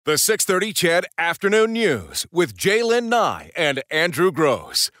The 6:30 CHED Afternoon News with Jaylen Nye and Andrew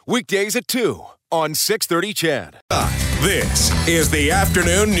Gross. Weekdays at 2 on 6:30 CHED. This is the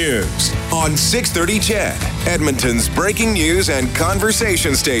Afternoon News on 6:30 CHED, Edmonton's breaking news and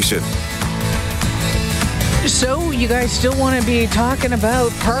conversation station. So you guys still want to be talking about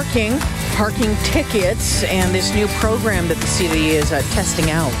parking tickets, and this new program that the city is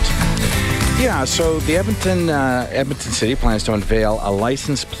testing out. Yeah, so the Edmonton City plans to unveil a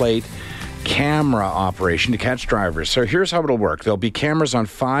license plate camera operation to catch drivers. So here's how it'll work. There'll be cameras on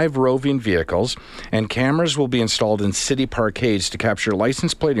 5 roving vehicles, and cameras will be installed in city parkades to capture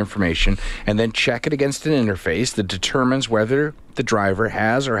license plate information and then check it against an interface that determines whether the driver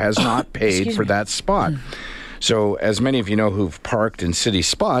has or has not paid for that spot. So, as many of you know who've parked in city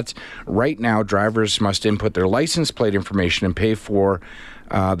spots, right now drivers must input their license plate information and pay for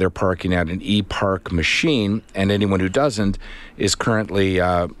their parking at an e-park machine, and anyone who doesn't is currently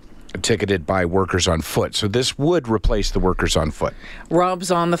ticketed by workers on foot. So this would replace the workers on foot.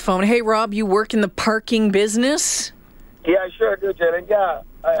 Rob's on the phone. Hey, Rob, you work in the parking business? Yeah, I sure do, Jen. Yeah.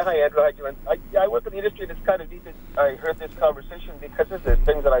 Hi, Andrew. How you doing? I work in the industry, and it's kind of neat that I heard this conversation because this is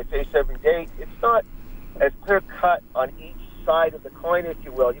things that I face every day. It's not as clear-cut on each side of the coin, if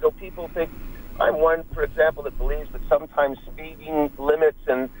you will. You know, people think, I'm one, for example, that believes that sometimes speeding limits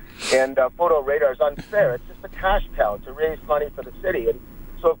and photo radar is unfair. It's just a cash cow to raise money for the city. And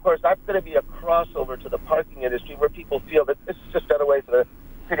so, of course, that's going to be a crossover to the parking industry where people feel that this is just another way for the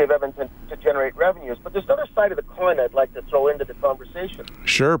city of Edmonton to generate revenues. But there's another side of the coin I'd like to throw into the conversation.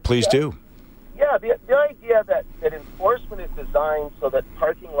 Sure, please do. Yeah, the idea that enforcement is designed so that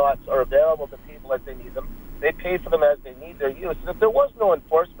parking lots are available to people as they need them. They pay for them as they need their use. And if there was no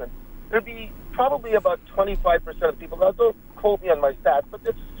enforcement, there'd be probably about 25% of people, now don't quote me on my stats, but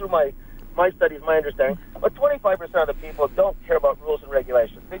this is through my studies, my understanding, but 25% of the people don't care about rules and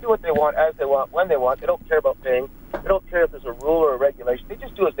regulations. They do what they want, as they want, when they want. They don't care about paying. They don't care if there's a rule or a regulation. They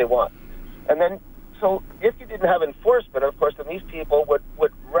just do as they want. And then, so if you didn't have enforcement, of course, then these people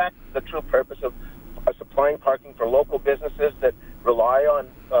would wreck the true purpose of supplying parking for local businesses that rely on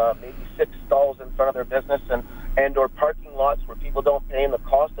maybe 6 stalls in front of their business and or parking lots where people don't pay and the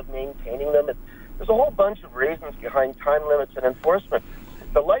cost of maintaining them. There's a whole bunch of reasons behind time limits and enforcement.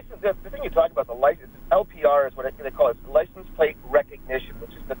 The thing you talk about, the license, LPR is what they call it, license plate recognition,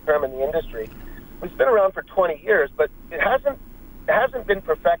 which is the term in the industry. It's been around for 20 years, but it hasn't been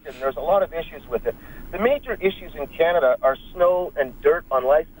perfected, and there's a lot of issues with it. The major issues in Canada are snow and dirt on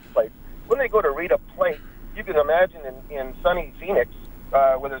license plates. When they go to read a plate, you can imagine in sunny Phoenix,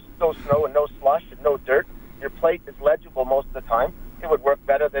 where there's no snow and no slush and no dirt, your plate is legible most of the time. It would work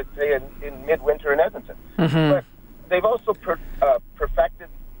better than, say, in midwinter in Edmonton. Mm-hmm. But they've also perfected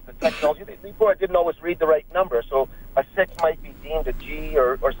the technology. Before, it didn't always read the right number, so a 6 might be deemed a G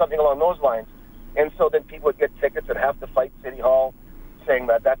or something along those lines. And so then people would get tickets and have to fight City Hall saying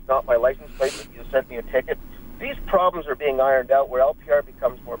that that's not my license plate, but you sent me a ticket. These problems are being ironed out where LPR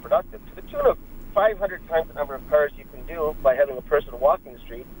becomes more productive, to the tune of 500 times the number of cars you can do by having a person walking the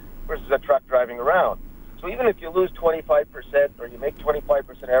street versus a truck driving around. So even if you lose 25% or you make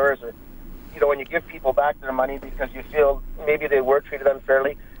 25% errors, or when you give people back their money because you feel maybe they were treated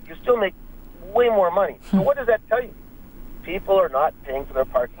unfairly, you still make way more money. So what does that tell you? People are not paying for their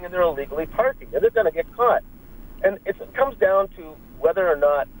parking and they're illegally parking, and they're going to get caught. And it comes down to whether or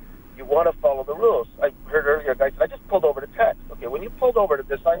not you want to follow the rules. I heard earlier a guy said, I just pulled over to text. Okay, when you pulled over to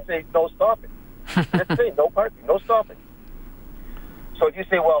the sign say no stopping. Let's say no parking, no stopping. So if you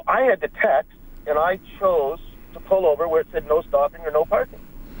say, well, I had to text and I chose to pull over where it said no stopping or no parking.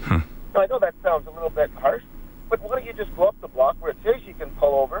 Now, I know that sounds a little bit harsh, but why don't you just go up the block where it says you can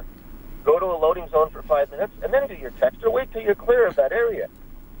pull over, go to a loading zone for 5 minutes, and then do your text, or wait till you're clear of that area.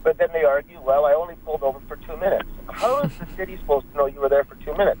 But then they argue, well, I only pulled over for 2 minutes. How is the city supposed to know you were there for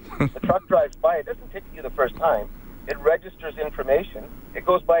 2 minutes? The truck drives by. It doesn't ticket you the first time. It registers information. It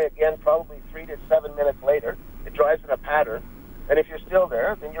goes by again probably 3 to 7 minutes later. It drives in a pattern. And if you're still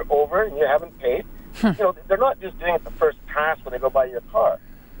there, then you're over and you haven't paid. They're not just doing it the first pass when they go by your car,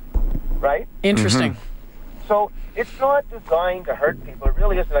 right? Interesting. Mm-hmm. So it's not designed to hurt people. It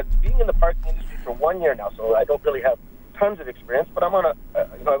really isn't. I've been in the parking industry for 1 year now, so I don't really have tons of experience, but I'm on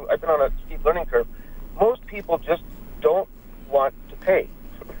I've been on a steep learning curve. Most people just don't want to pay,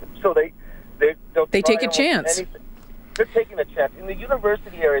 so they take a chance. Anything. They're taking a chance. In the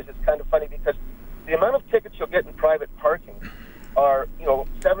university areas, it's kind of funny because the amount of tickets you'll get in private parking are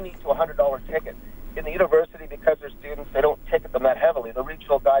 $70 to $100 ticket. In the university, because they're students, they don't ticket them that heavily. The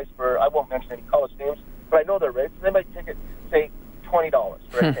regional guys I won't mention any college names, but I know their rates. They might ticket, say, $20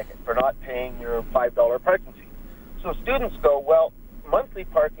 for a ticket for not paying your $5 parking fee. So students go, well, monthly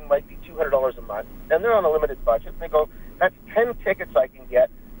parking parking might be $200 a month, and they're on a limited budget. And they go, that's 10 tickets I can get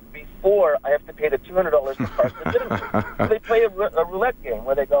before I have to pay the $200 to park legitimately. So they play a roulette game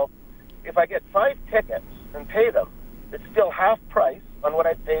where they go, if I get 5 tickets and pay them, it's still half price on what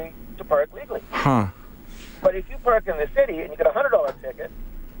I pay to park legally. Huh. But if you park in the city and you get a $100 ticket,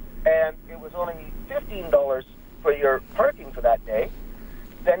 and it was only $15 for your parking for that day,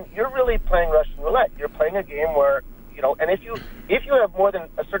 then you're really playing Russian roulette. You're playing a game where, and if you have more than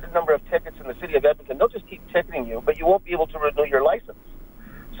a certain number of tickets in the city of Edmonton, they'll just keep ticketing you, but you won't be able to renew your license.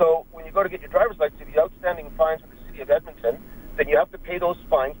 So when you go to get your driver's license, if you have outstanding fines with the city of Edmonton, then you have to pay those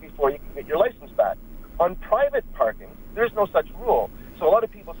fines before you can get your license back. On private parking, there's no such rule. So a lot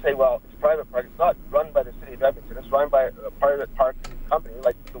of people say, well, it's private parking. It's not run by the city of Edmonton. It's run by a private parking company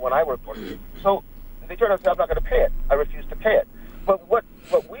like the one I work for. So they turn out and say, I'm not going to pay it. I refuse to pay it. But what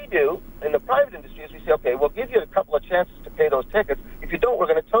we do in the private industry is we say, okay, we'll give you a couple of chances to pay those tickets. If you don't, we're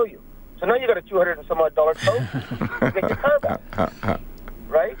going to tow you. So now you got a $200 and some odd tow to get your car back.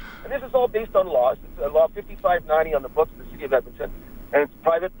 Right? And this is all based on laws. It's law 5590 on the books of the city of Edmonton. And it's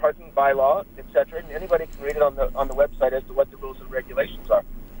private parking bylaw, etc. And anybody can read it on the website as to what the rules and regulations are.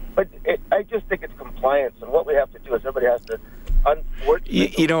 But I just think it's compliance, and what we have to do is everybody has to.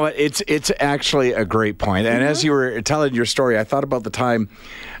 Unfortunately, you know what? It's actually a great point. And as you were telling your story, I thought about the time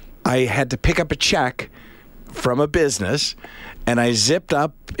I had to pick up a check from a business, and I zipped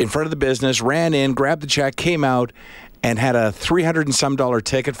up in front of the business, ran in, grabbed the check, came out, and had a $300 and some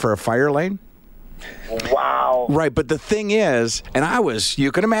ticket for a fire lane. Wow. Right, but the thing is, and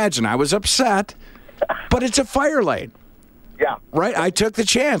you can imagine, I was upset, but it's a fire lane. Yeah. Right? I took the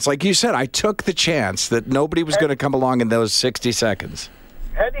chance. Like you said, I took the chance that nobody was going to come along in those 60 seconds.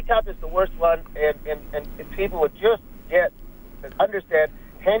 Handicap is the worst one, and people would just understand,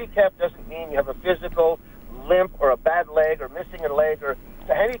 handicap doesn't mean you have a physical limp or a bad leg or missing a leg.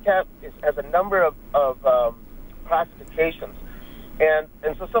 The handicap has a number of classifications.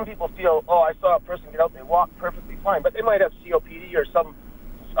 And so some people feel, I saw a person get out and they walk perfectly fine, but they might have COPD or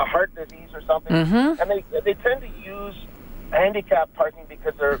a heart disease or something. Mm-hmm. And they tend to use handicap parking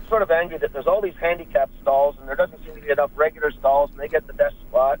because they're sort of angry that there's all these handicap stalls and there doesn't seem to be enough regular stalls and they get the best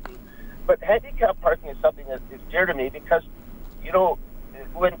spot. But handicap parking is something that is dear to me because,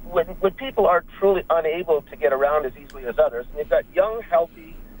 when people are truly unable to get around as easily as others, and you've got young,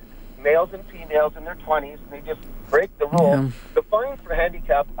 healthy males and females in their 20s, and they just break the rule. Yeah. The fines for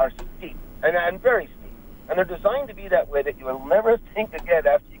handicap are steep, and very steep. And they're designed to be that way that you will never think again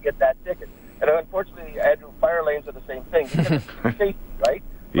after you get that ticket. And unfortunately, Andrew, fire lanes are the same thing. Because it's safety, right?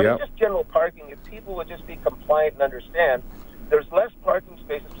 But in just general parking, if people would just be compliant and understand, there's less parking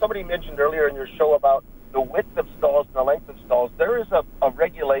spaces. Somebody mentioned earlier in your show about the width of stalls and the length of stalls. There is a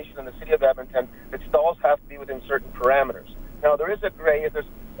regulation in the city of Edmonton that stalls have to be within certain parameters. Now, there is a gray.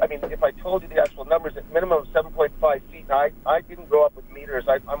 If I told you the actual numbers, at minimum 7.5 feet. Now, I didn't grow up with meters.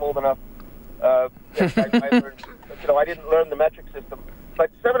 I'm old enough. I learned, I didn't learn the metric system.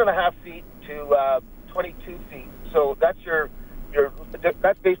 But 7.5 feet to 22 feet. So that's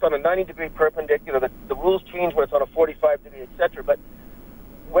that's based on a 90-degree perpendicular. The rules change when it's on a 45-degree, etc. But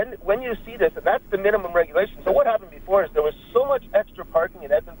when you see this, and that's the minimum regulation. So what happened before is there was so much extra parking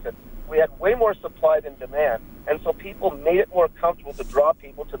in Edmonton. We had way more supply than demand, and so people made it more comfortable to draw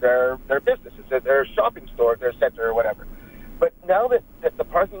people to their businesses, their shopping store, their center, or whatever. But now that the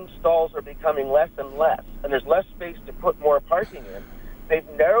parking stalls are becoming less and less, and there's less space to put more parking in, they've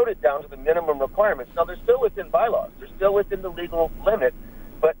narrowed it down to the minimum requirements. Now, they're still within bylaws. They're still within the legal limit,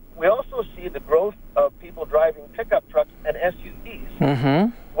 but we also see the growth of people driving pickup trucks and SUVs,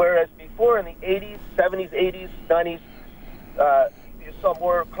 mm-hmm. whereas before in the 80s, 70s, 80s, 90s, you saw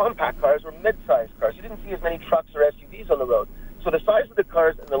more compact cars or mid-sized cars. You didn't see as many trucks or SUVs on the road. So the size of the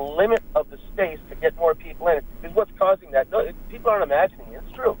cars and the limit of the space to get more people in is what's causing that. No, people aren't imagining it.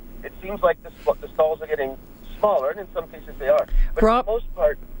 It's true. It seems like the stalls are getting smaller, and in some cases they are. But Rob, for the most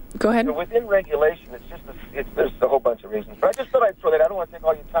part, go ahead. Within regulation, there's a whole bunch of reasons. But I just thought I'd throw that. I don't want to take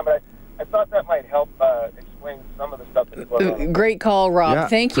all your time, but I thought that might help explain some of the stuff that's going on. Great call, Rob. Yeah,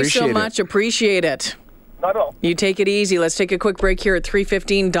 thank you so much. Appreciate it. Not at all. You take it easy. Let's take a quick break here at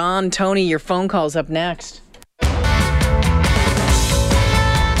 3:15. Don, Tony, your phone call's up next.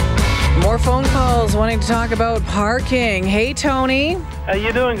 More phone calls wanting to talk about parking. Hey, Tony. How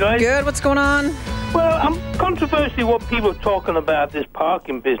you doing, guys? Good. What's going on? Well, controversially, what people are talking about this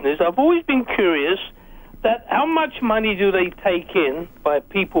parking business, I've always been curious that how much money do they take in by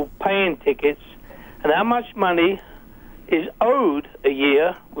people paying tickets, and how much money is owed a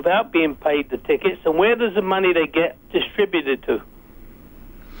year without being paid the tickets, and where does the money they get distributed to?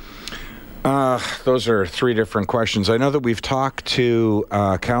 Those are three different questions. I know that we've talked to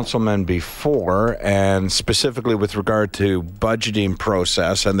councilmen before, and specifically with regard to budgeting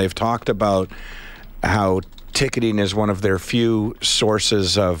process, and they've talked about how ticketing is one of their few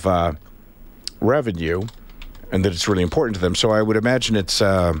sources of revenue, and that it's really important to them. So I would imagine it's,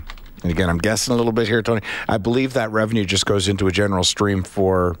 and again, I'm guessing a little bit here, Tony, I believe that revenue just goes into a general stream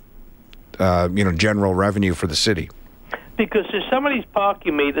for, general revenue for the city. Because there's some of these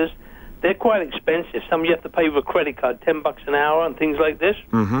parking meters, they're quite expensive. Some you have to pay with a credit card, $10 an hour and things like this.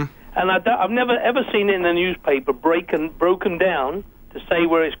 Mm-hmm. And I've never, ever seen it in the newspaper broken down to say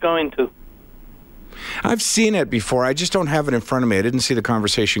where it's going to. I've seen it before. I just don't have it in front of me. I didn't see the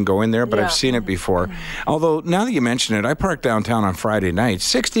conversation go in there, but I've seen it before. Although, now that you mention it, I parked downtown on Friday night.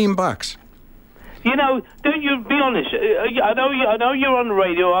 $16. You know, don't you, be honest, I know you're on the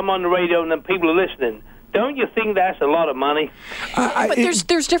radio, I'm on the radio, and then people are listening. Don't you think that's a lot of money? But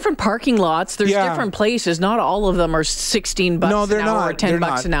there's different parking lots. There's different places. Not all of them are $16 an hour or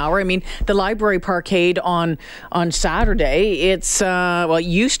 $10 an hour. I mean, the Library Parkade on Saturday, it's it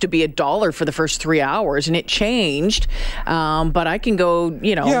used to be $1 for the first 3 hours, and it changed. But I can go.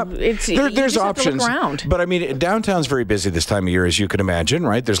 There's options. Look around. But I mean, downtown's very busy this time of year, as you can imagine.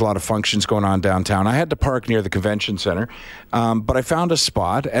 Right? There's a lot of functions going on downtown. I had to park near the convention center, but I found a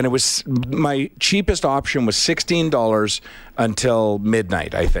spot, and it was my cheapest option was $16 until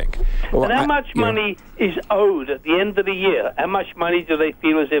midnight, I think. Well, and how much money is owed at the end of the year? How much money do they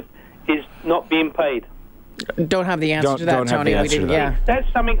feel as if is not being paid? Don't have the answer to that, Tony. We didn't. Yeah,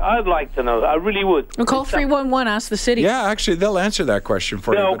 that's something I'd like to know. I really would. Well, call 311. Ask the city. Yeah, actually, they'll answer that question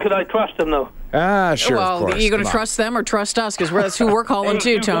for you. No, could I trust them though? Sure. Well, of course. are you going to trust them or trust us? Because that's who we're calling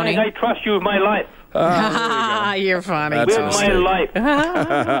too, Tony. I trust you with my life. You're funny. That's with my life.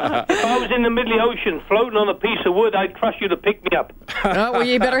 If I was in the middle of the ocean floating on a piece of wood, I'd trust you to pick me up. Well,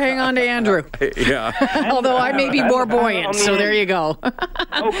 you better hang on to Andrew. Yeah. Although I may be more buoyant, so there you go.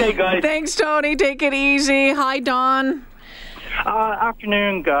 Okay, guys. Thanks, Tony. Take it easy. Hi, Don.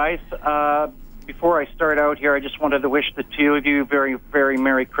 Afternoon, guys. Before I start out here, I just wanted to wish the two of you very, very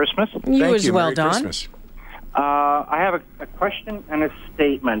Merry Christmas. You as well, Merry Don. Christmas. I have a question and a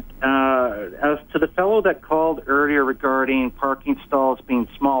statement. As to the fellow that called earlier regarding parking stalls being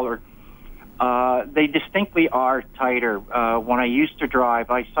smaller, they distinctly are tighter. When I used to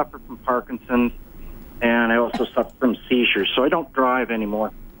drive, I suffered from Parkinson's, and I also suffer from seizures, so I don't drive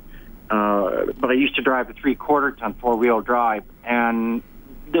anymore. But I used to drive a 3/4 ton four-wheel drive, and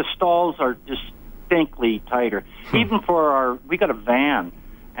the stalls are distinctly tighter. Even for we got a van,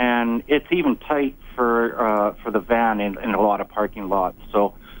 and it's even tight for the van in a lot of parking lots.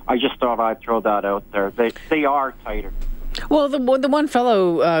 So I just thought I'd throw that out there. They are tighter. Well, the one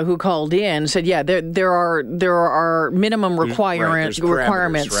fellow who called in said, there are minimum requirements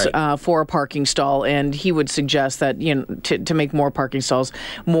for a parking stall, and he would suggest that to make more parking stalls,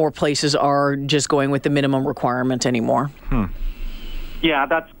 more places are just going with the minimum requirement anymore. Yeah,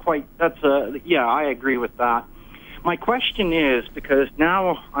 I agree with that. My question is, because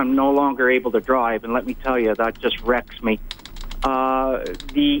now I'm no longer able to drive, and let me tell you, that just wrecks me.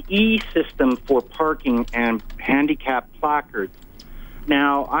 The E-system for parking and handicap placards.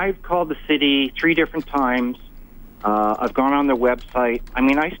 Now, I've called the city 3 different times. I've gone on their website. I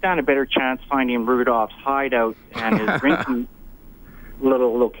mean, I stand a better chance finding Rudolph's hideout and his drinking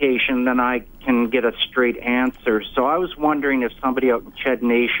little location than I can get a straight answer. So I was wondering if somebody out in Ched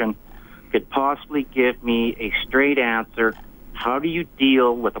Nation could possibly give me a straight answer. How do you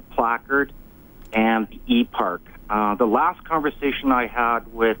deal with a placard and the e-park? The last conversation I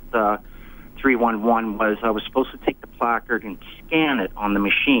had with 311 was I was supposed to take the placard and scan it on the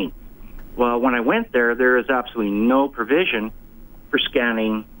machine. Well, when I went there is absolutely no provision for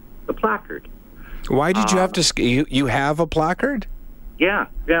scanning the placard. Why did you have to you have a placard? Yeah.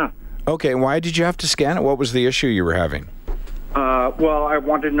 Okay, why did you have to scan it? What was the issue you were having? Well, I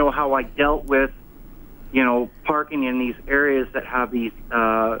wanted to know how I dealt with, parking in these areas that have these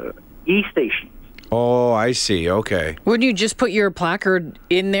e-stations. Oh, I see. Okay. Wouldn't you just put your placard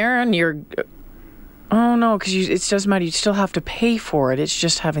in there and your... Oh, no, because it doesn't matter. You still have to pay for it. It's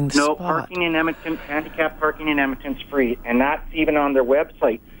just having the spot. No, parking in Edmonton, handicap parking in Edmonton's free, and that's even on their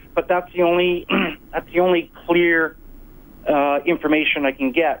website. But that's the only clear information I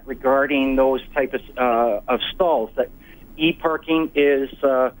can get regarding those type of stalls. That e-parking is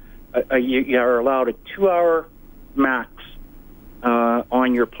you are allowed a 2-hour max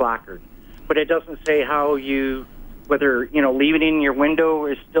on your placard, but it doesn't say how whether leave it in your window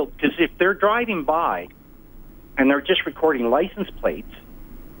is still, because if they're driving by and they're just recording license plates,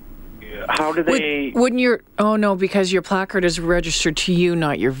 how do they? Wouldn't your? Oh no, because your placard is registered to you,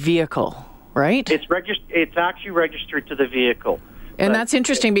 not your vehicle. right? It's actually registered to the vehicle. And that's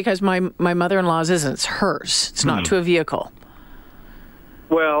interesting because my mother-in-law's isn't. It's hers. It's not to a vehicle.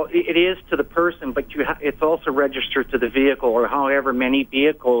 Well, it is to the person, but it's also registered to the vehicle, or however many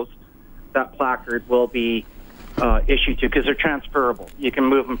vehicles that placard will be issued to, because they're transferable. You can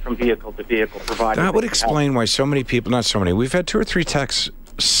move them from vehicle to vehicle, provided. That would explain why so many people, not so many, we've had 2 or 3 texts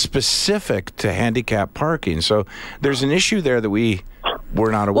specific to handicap parking. So there's an issue there that we were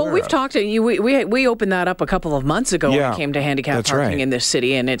not aware of. Well, we've talked to you. We opened that up a couple of months ago when it came to handicap parking in this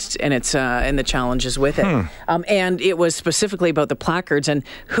city, and the challenges with it. And it was specifically about the placards and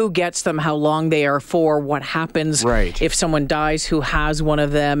who gets them, how long they are for, what happens if someone dies who has one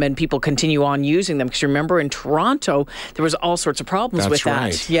of them, and people continue on using them. Because remember, in Toronto, there was all sorts of problems with that.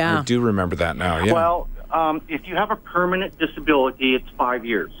 Right. Yeah, I do remember that now. Yeah. Well, if you have a permanent disability, it's 5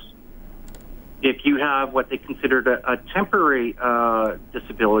 years. If you have what they considered a temporary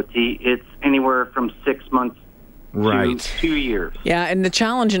disability, it's anywhere from 6 months to 2 years. Yeah, and the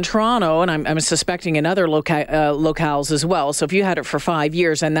challenge in Toronto, and I'm suspecting in other locales as well, so if you had it for 5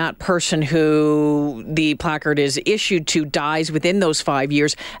 years and that person who the placard is issued to dies within those 5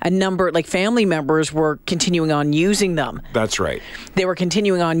 years, a number, like family members, were continuing on using them. That's right. They were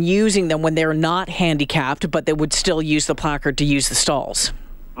continuing on using them when they're not handicapped, but they would still use the placard to use the stalls.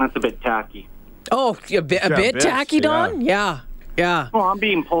 That's a bit tacky. Oh, a bit tacky, Don? Yeah. Well, I'm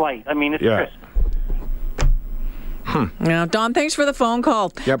being polite. I mean, it's crisp. Yeah, Don, thanks for the phone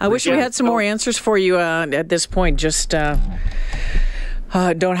call. Yep, I wish we had some more answers for you at this point. Just don't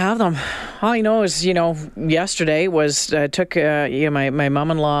have them. All I know is, yesterday was took my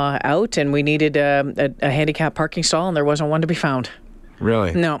mom-in-law out, and we needed a handicap parking stall, and there wasn't one to be found.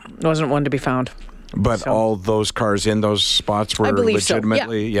 Really? No, there wasn't one to be found. But all those cars in those spots were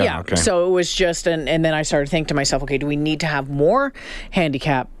legitimately? So. Yeah. Okay. So it was just, and then I started thinking to myself, okay, do we need to have more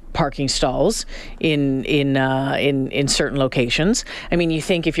handicap parking stalls in certain locations? I mean, you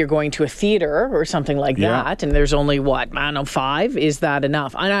think if you're going to a theater or something like that, and there's only 5, is that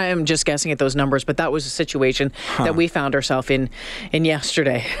enough? And I am just guessing at those numbers, but that was a situation that we found ourselves in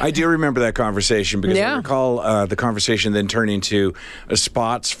yesterday. I do remember that conversation because I recall the conversation then turning to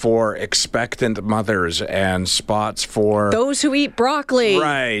spots for expectant mothers and spots for those who eat broccoli.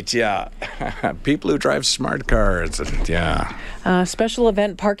 Right, yeah. People who drive smart cars. Special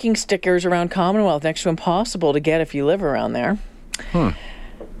event parking stickers around Commonwealth, next to impossible to get if you live around there.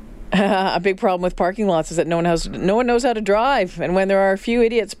 A big problem with parking lots is that no one knows how to drive, and when there are a few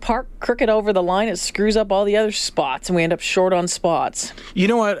idiots parked crooked over the line, it screws up all the other spots, and we end up short on spots. You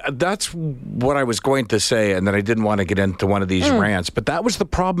know what? That's what I was going to say, and then I didn't want to get into one of these rants, but that was the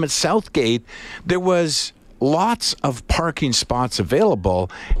problem at Southgate. There was lots of parking spots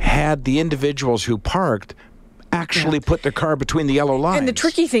available had the individuals who parked actually put their car between the yellow lines. And the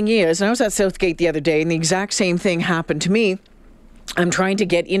tricky thing is, and I was at Southgate the other day, and the exact same thing happened to me. I'm trying to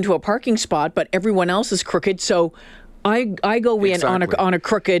get into a parking spot, but everyone else is crooked, so I go in on a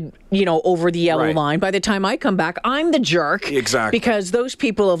crooked, over the yellow line. By the time I come back, I'm the jerk. Exactly. Because those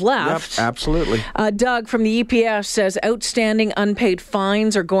people have left. Yep, absolutely. Doug from the EPS says outstanding unpaid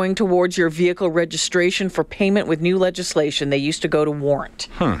fines are going towards your vehicle registration for payment with new legislation. They used to go to warrant.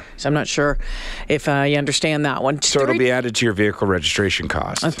 So I'm not sure if you understand that one. So it'll be added to your vehicle registration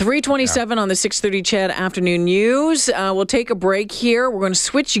cost. 3:27 on the 6:30 CHED Afternoon News. We'll take a break here. We're going to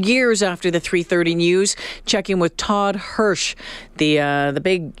switch gears after the 3:30 news. Check in with Todd Hirsch, the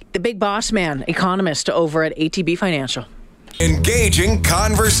big boss man, economist over at ATB Financial. Engaging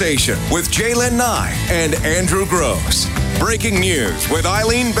conversation with Jaylen Nye and Andrew Gross. Breaking news with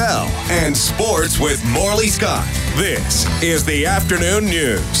Eileen Bell and sports with Morley Scott. This is the Afternoon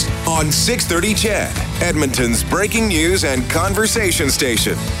News on 630 CHED, Edmonton's breaking news and conversation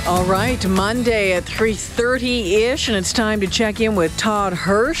station. All right, Monday at 3:30-ish, and it's time to check in with Todd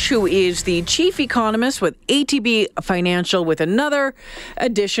Hirsch, who is the chief economist with ATB Financial, with another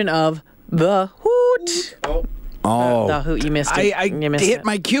edition of The Hoot. The Hoot, you missed it. I hit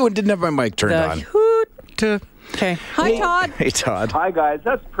my cue and didn't have my mic turned on. The Hoot. Okay. Hi, Todd. Hey, Todd. Hi, guys.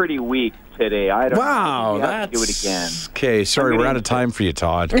 That's pretty weak today. I don't Wow, know. Have to do it again. Okay, sorry, we're out of time for you,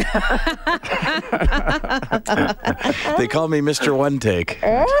 Todd. They call me Mr. One Take.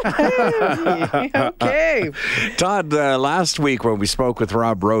 Okay. Todd, last week when we spoke with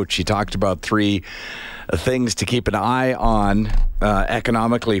Rob Roach, he talked about 3 things to keep an eye on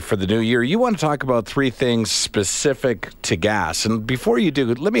economically for the new year. You want to talk about 3 things specific to gas. And before you do,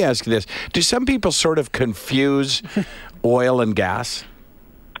 let me ask you this. Do some people sort of confuse oil and gas?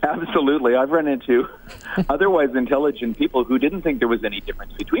 Absolutely. I've run into otherwise intelligent people who didn't think there was any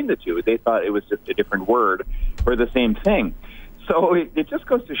difference between the two. They thought it was just a different word for the same thing. So it just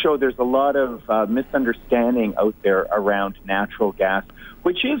goes to show there's a lot of misunderstanding out there around natural gas,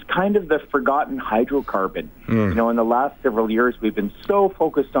 which is kind of the forgotten hydrocarbon. You know, in the last several years, we've been so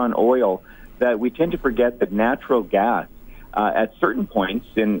focused on oil that we tend to forget that natural gas, at certain points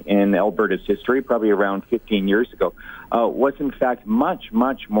in Alberta's history, probably around 15 years ago, was in fact much,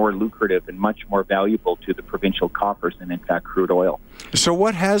 much more lucrative and much more valuable to the provincial coffers than, in fact, crude oil. So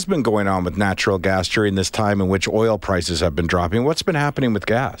what has been going on with natural gas during this time in which oil prices have been dropping? What's been happening with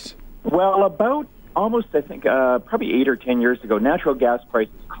gas? Well, about almost, I think, probably 8 or 10 years ago, natural gas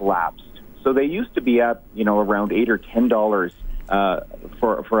prices collapsed. So they used to be at, around $8 or $10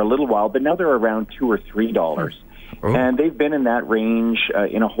 for a little while, but now they're around $2 or $3. Oh. And they've been in that range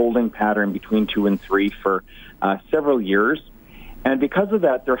in a holding pattern between 2 and 3 for several years. And because of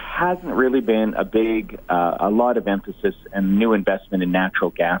that, there hasn't really been a lot of emphasis and new investment in natural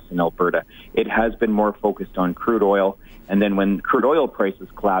gas in Alberta. It has been more focused on crude oil. And then when crude oil prices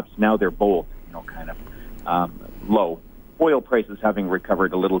collapse, now they're both, kind of low. Oil prices having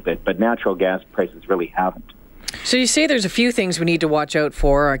recovered a little bit, but natural gas prices really haven't. So you say there's a few things we need to watch out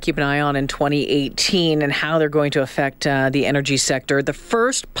for, keep an eye on in 2018 and how they're going to affect the energy sector. The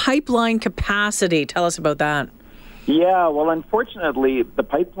first, pipeline capacity. Tell us about that. Yeah, well, unfortunately, the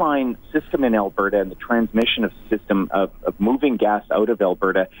pipeline system in Alberta and the transmission system of moving gas out of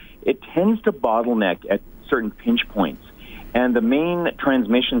Alberta, it tends to bottleneck at certain pinch points. And the main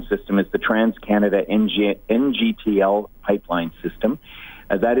transmission system is the TransCanada NGTL pipeline system.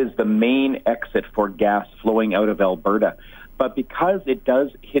 That is the main exit for gas flowing out of Alberta. But because it does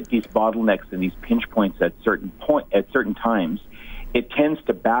hit these bottlenecks and these pinch points at certain times, it tends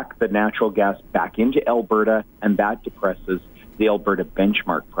to back the natural gas back into Alberta, and that depresses the Alberta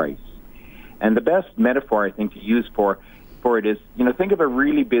benchmark price. And the best metaphor, I think, to use for it is, think of a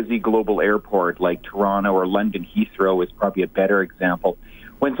really busy global airport like Toronto or London Heathrow is probably a better example.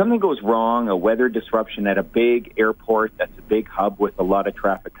 When something goes wrong, a weather disruption at a big airport that's a big hub with a lot of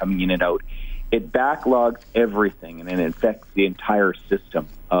traffic coming in and out, it backlogs everything, and it affects the entire system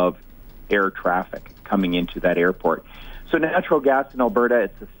of air traffic coming into that airport. So natural gas in Alberta,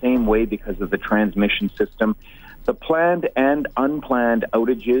 it's the same way because of the transmission system. The planned and unplanned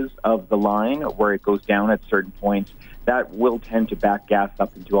outages of the line where it goes down at certain points, that will tend to back gas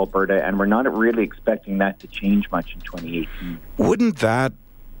up into Alberta, and we're not really expecting that to change much in 2018. Wouldn't that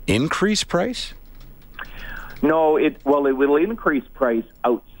increase price? No, it will increase price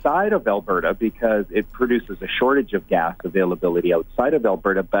outside of Alberta because it produces a shortage of gas availability outside of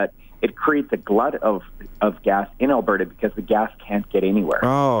Alberta, but it creates a glut of gas in Alberta because the gas can't get anywhere.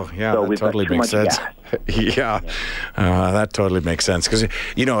 Oh, yeah, so that totally makes sense. Yeah, that totally makes sense. Because,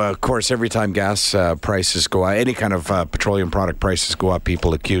 of course, every time gas prices go up, any kind of petroleum product prices go up,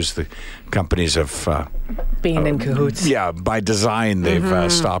 people accuse the companies of being in cahoots. Yeah, by design,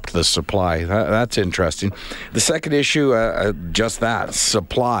 they've stopped the supply. That's interesting. The second issue, just that,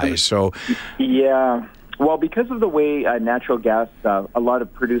 supply. So, yeah. Well, because of the way natural gas, a lot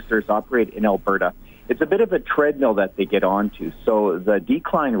of producers operate in Alberta, it's a bit of a treadmill that they get onto. So the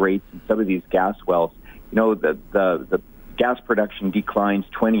decline rates in some of these gas wells, the gas production declines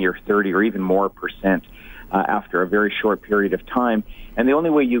 20 or 30 or even more percent after a very short period of time. And the only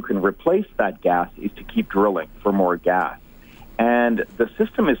way you can replace that gas is to keep drilling for more gas. And the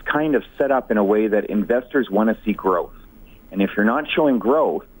system is kind of set up in a way that investors want to see growth. And if you're not showing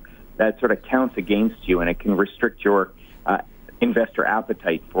growth, that sort of counts against you, and it can restrict your investor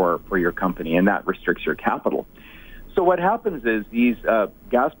appetite for your company, and that restricts your capital. So what happens is these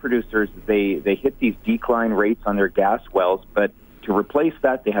gas producers, they hit these decline rates on their gas wells, but to replace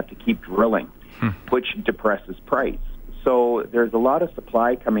that, they have to keep drilling, which depresses price. So there's a lot of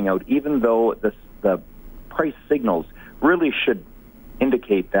supply coming out, even though the price signals really should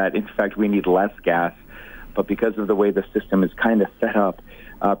indicate that, in fact, we need less gas. But because of the way the system is kind of set up,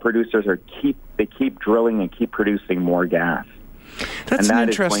 producers keep drilling and keep producing more gas. That's and that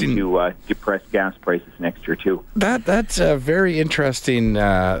interesting. is going to depress gas prices next year too. That's a very interesting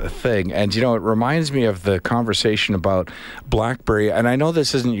thing, and it reminds me of the conversation about BlackBerry. And I know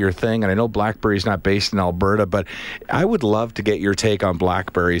this isn't your thing, and I know BlackBerry's not based in Alberta, but I would love to get your take on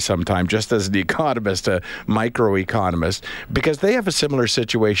BlackBerry sometime, just as an economist, a microeconomist, because they have a similar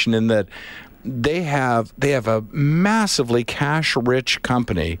situation in that they have a massively cash-rich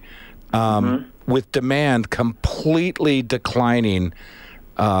company. With demand completely declining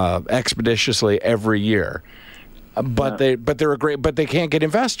expeditiously every year, but they can't get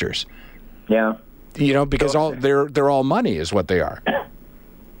investors. Yeah, because they're all money is what they are.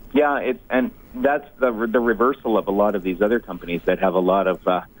 Yeah, and that's the reversal of a lot of these other companies that have a lot of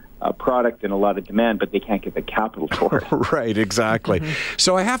product and a lot of demand, but they can't get the capital for it. Right, exactly.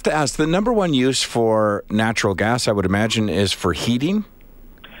 So I have to ask, the number one use for natural gas, I would imagine, is for heating?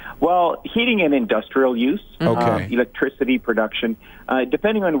 Well, heating and industrial use, electricity production,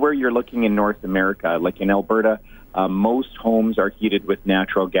 depending on where you're looking in North America. Like in Alberta, most homes are heated with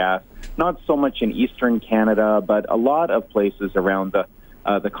natural gas. Not so much in eastern Canada, but a lot of places around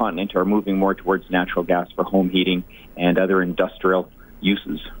the continent are moving more towards natural gas for home heating and other industrial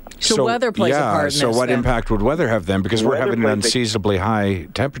uses. So weather plays a part in this. So what then? impact would weather have then? Because we're Weather having plays unseasonably high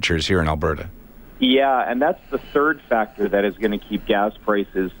temperatures here in Alberta. Yeah, and that's the third factor that is going to keep gas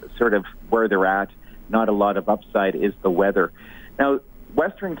prices sort of where they're at. Not a lot of upside is the weather. Now,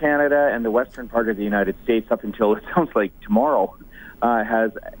 Western Canada and the western part of the United States, up until it sounds like tomorrow,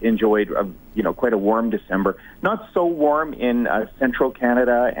 has enjoyed quite a warm December. Not so warm in central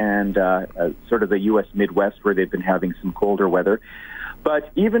Canada and sort of the U.S. Midwest, where they've been having some colder weather.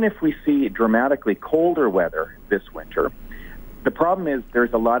 But even if we see dramatically colder weather this winter, the problem is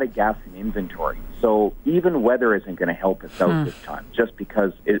there's a lot of gas in inventory. So even weather isn't going to help us out this time, just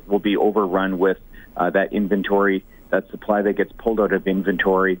because it will be overrun with that inventory, that supply that gets pulled out of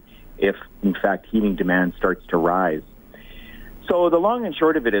inventory if, in fact, heating demand starts to rise. So the long and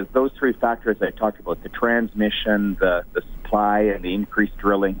short of it is those three factors I talked about, the transmission, the supply and the increased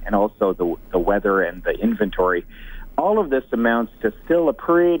drilling, and also the weather and the inventory, all of this amounts to still a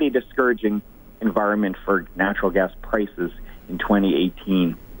pretty discouraging environment for natural gas prices in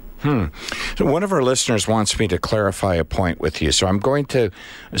 2018. So one of our listeners wants me to clarify a point with you, so I'm going to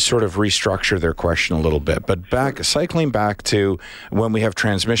sort of restructure their question a little bit. But cycling back to when we have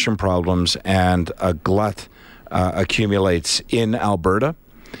transmission problems and a glut accumulates in Alberta,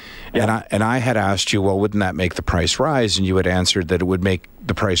 and I had asked you, well, wouldn't that make the price rise? And you had answered that it would make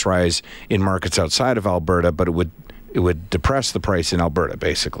the price rise in markets outside of Alberta, but it would depress the price in Alberta,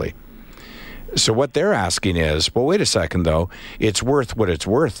 basically. So what they're asking is, well, wait a second, though. It's worth what it's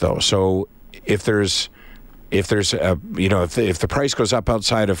worth, though. So if the price goes up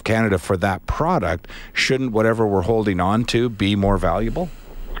outside of Canada for that product, shouldn't whatever we're holding on to be more valuable?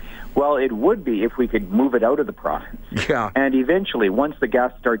 Well, it would be if we could move it out of the province. Yeah. And eventually, once the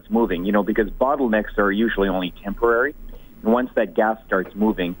gas starts moving, because bottlenecks are usually only temporary, and once that gas starts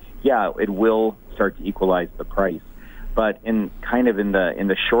moving, it will start to equalize the price. But in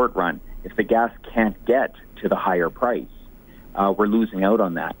the short run, if the gas can't get to the higher price, we're losing out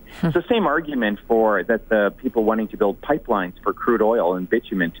on that. It's the same argument for that the people wanting to build pipelines for crude oil and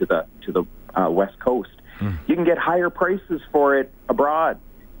bitumen to the West Coast. You can get higher prices for it abroad.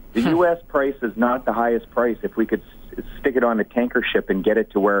 The U.S. price is not the highest price. If we could stick it on a tanker ship and get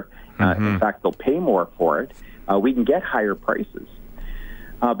it to where, in fact, they'll pay more for it, we can get higher prices.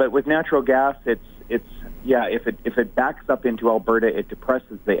 But with natural gas, if it backs up into Alberta, it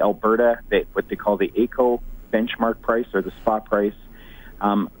depresses the what they call the AECO benchmark price or the spot price.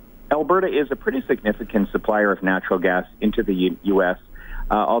 Alberta is a pretty significant supplier of natural gas into the U.S.,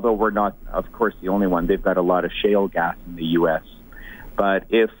 although we're not, of course, the only one. They've got a lot of shale gas in the U.S. But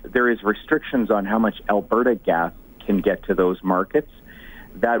if there is restrictions on how much Alberta gas can get to those markets,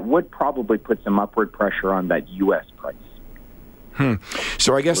 that would probably put some upward pressure on that U.S. price.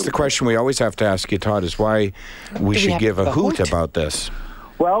 So I guess the question we always have to ask you, Todd, is why we should give a hoot about this.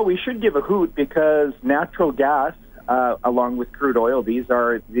 Well, we should give a hoot because natural gas, along with crude oil, these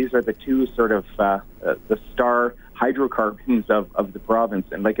are the two sort of the star hydrocarbons of the province.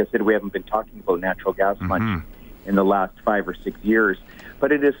 And like I said, we haven't been talking about natural gas much in the last 5 or 6 years,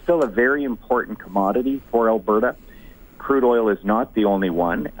 but it is still a very important commodity for Alberta. Crude oil is not the only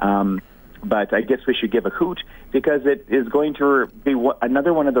one. But I guess we should give a hoot because it is going to be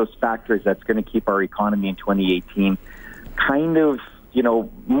another one of those factors that's going to keep our economy in 2018 kind of,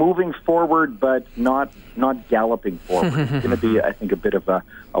 moving forward, but not galloping forward. It's going to be, I think, a bit of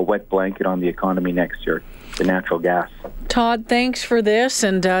a wet blanket on the economy next year, the natural gas. Todd, thanks for this,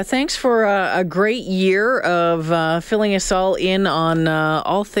 and thanks for a great year of filling us all in on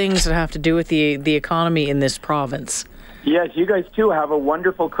all things that have to do with the economy in this province. Yes, you guys too. Have a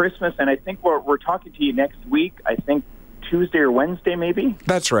wonderful Christmas, and I think we're talking to you next week. I think Tuesday or Wednesday, maybe.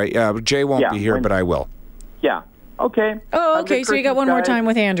 That's right. Yeah, Jay won't be here, but I will. Yeah. Okay. Oh, okay. So you got one more time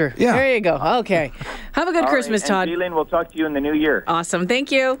with Andrew. Yeah. There you go. Okay. Have a good Christmas, Todd. And Jalen, we'll talk to you in the new year. Awesome.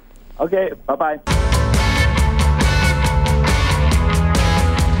 Thank you. Okay. Bye-bye.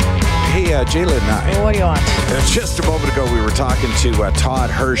 Hey, Jalen, what do you want? Just a moment ago, we were talking to Todd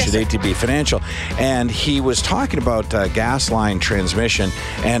Hirsch at ATB Financial, and he was talking about gas line transmission,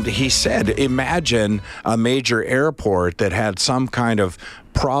 and he said, imagine a major airport that had some kind of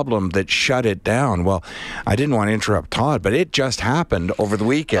problem that shut it down. Well, I didn't want to interrupt Todd, but it just happened over the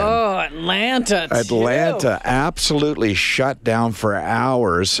weekend. Oh, Atlanta absolutely shut down for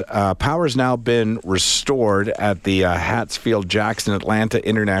hours. Power's now been restored at the Hartsfield-Jackson Atlanta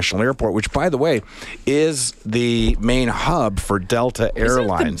International Airport, which, by the way, is the main hub for Delta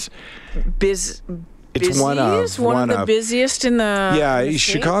Airlines. It's one of the busiest in the in the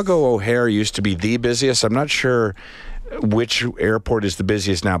Chicago O'Hare used to be the busiest. I'm not sure which airport is the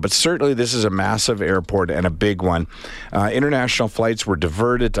busiest now, but certainly this is a massive airport and a big one. International flights were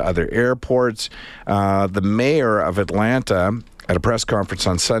diverted to other airports. The mayor of Atlanta, at a press conference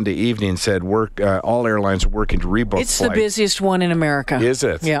on Sunday evening, said all airlines are working to rebook flights. It's the busiest one in America. Is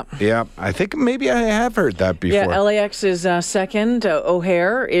it? Yeah. Yeah. I think maybe I have heard that before. Yeah, LAX is second,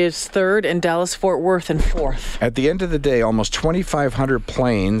 O'Hare is third, and Dallas-Fort Worth in fourth. At the end of the day, almost 2,500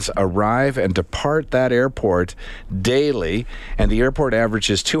 planes arrive and depart that airport daily, and the airport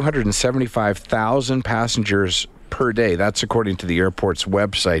averages 275,000 passengers per day. That's according to the airport's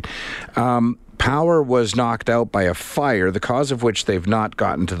website. Power was knocked out by a fire, the cause of which they've not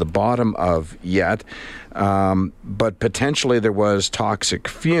gotten to the bottom of yet. But potentially there was toxic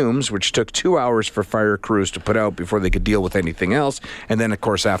fumes, which took 2 hours for fire crews to put out before they could deal with anything else. And then, of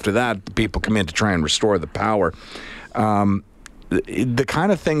course, after that, people come in to try and restore the power. The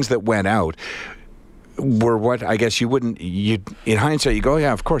kind of things that went out were what I guess in hindsight, you go,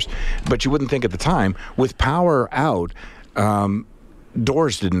 yeah, of course. But you wouldn't think at the time. With power out,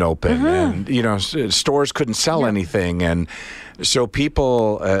 doors didn't open, and stores couldn't sell anything, and so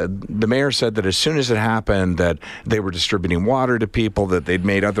people. The mayor said that as soon as it happened, that they were distributing water to people, that they'd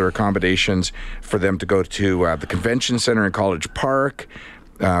made other accommodations for them to go to the convention center in College Park,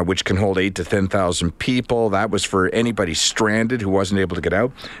 which can hold 8,000 to 10,000 people. That was for anybody stranded who wasn't able to get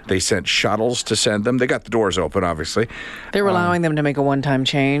out. They sent shuttles to send them. They got the doors open, obviously. They were allowing them to make a one-time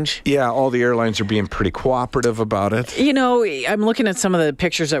change. Yeah, all the airlines are being pretty cooperative about it. I'm looking at some of the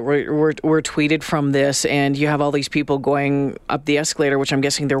pictures that were tweeted from this, and you have all these people going up the escalator, which I'm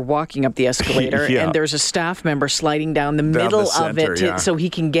guessing they're walking up the escalator, and there's a staff member sliding down the middle of it so he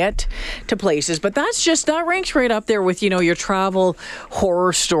can get to places. But that ranks right up there with, your travel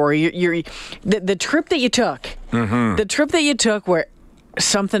horror story. The trip that you took, the trip that you took where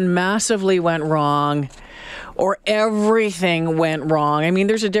something massively went wrong, or everything went wrong. I mean,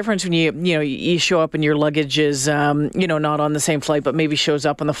 there's a difference when you show up and your luggage is not on the same flight, but maybe shows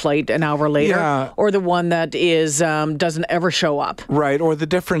up on the flight an hour later, or the one that is doesn't ever show up. Right, or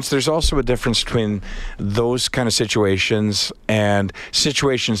there's also a difference between those kind of situations and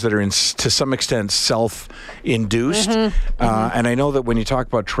situations that are to some extent self-induced. And I know that when you talk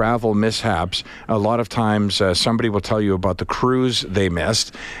about travel mishaps, a lot of times somebody will tell you about the cruise they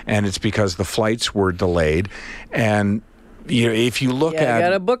missed, and it's because the flights were delayed. And if you look at, you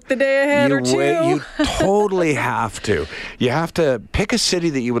gotta book the day ahead or two. You totally have to. You have to pick a city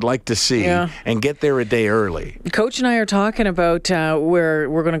that you would like to see and get there a day early. Coach and I are talking about where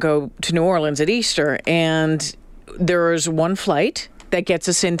we're going to go to New Orleans at Easter, and there's one flight that gets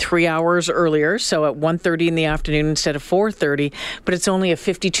us in 3 hours earlier, so at 1:30 in the afternoon instead of 4:30, but it's only a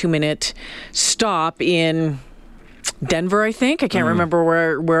 52-minute stop in Denver, I think. I can't remember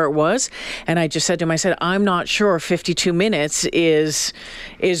where it was. And I just said to him, I'm not sure 52 minutes is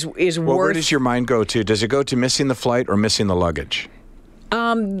worth... Well, where does your mind go to? Does it go to missing the flight or missing the luggage?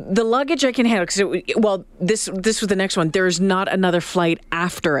 The luggage I can handle, because this was the next one. There's not another flight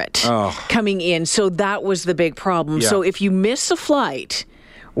after it coming in, so that was the big problem. So if you miss a flight,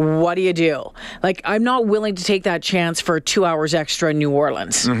 what do you do? I'm not willing to take that chance for 2 hours extra in New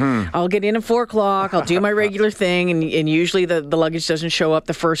Orleans. I'll get in at 4 o'clock. I'll do my regular thing, and usually the luggage doesn't show up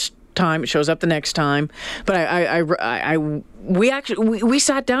the first time. It shows up the next time. But we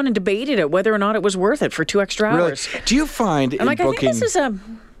sat down and debated it, whether or not it was worth it for 2 extra hours. Really? Do you find I think this is a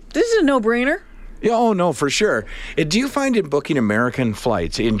no-brainer. Oh, no, for sure. Do you find in booking American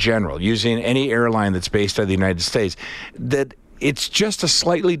flights in general, using any airline that's based out of the United States, that it's just a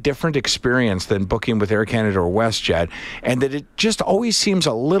slightly different experience than booking with Air Canada or WestJet, and that it just always seems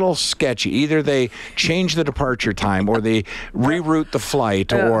a little sketchy? Either they change the departure time, or they reroute the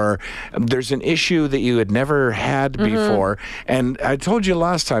flight, or there's an issue that you had never had before. And I told you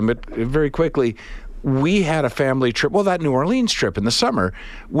last time, but very quickly, we had a family trip, that New Orleans trip in the summer,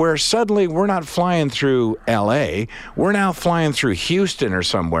 where suddenly we're not flying through L.A., we're now flying through Houston or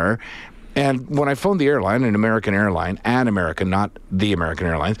somewhere. And when I phoned the airline, an American airline, not the American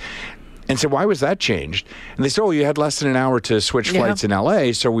Airlines, and said, why was that changed? And they said, you had less than an hour to switch flights in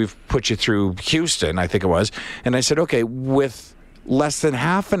L.A., so we've put you through Houston, I think it was. And I said, okay, with less than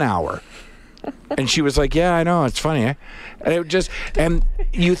half an hour And she was like, yeah, I know. It's funny, eh? And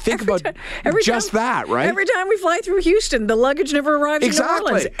you think about that, right? Every time we fly through Houston, the luggage never arrives in New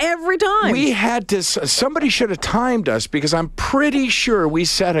Orleans. Every time. We had to, somebody should have timed us, because I'm pretty sure we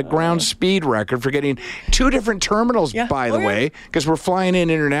set a ground speed record for getting 2 different terminals, by the way, because we're flying in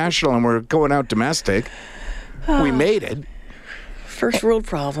international and we're going out domestic. We made it. First world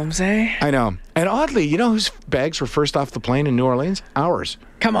problems, eh? I know. And oddly, you know whose bags were first off the plane in New Orleans? Ours.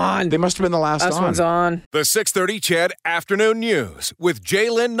 Come on. They must have been the last one's on. The 630 CHED Afternoon News with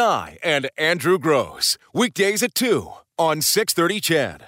Jaylen Nye and Andrew Gross. Weekdays at 2 on 630 CHED.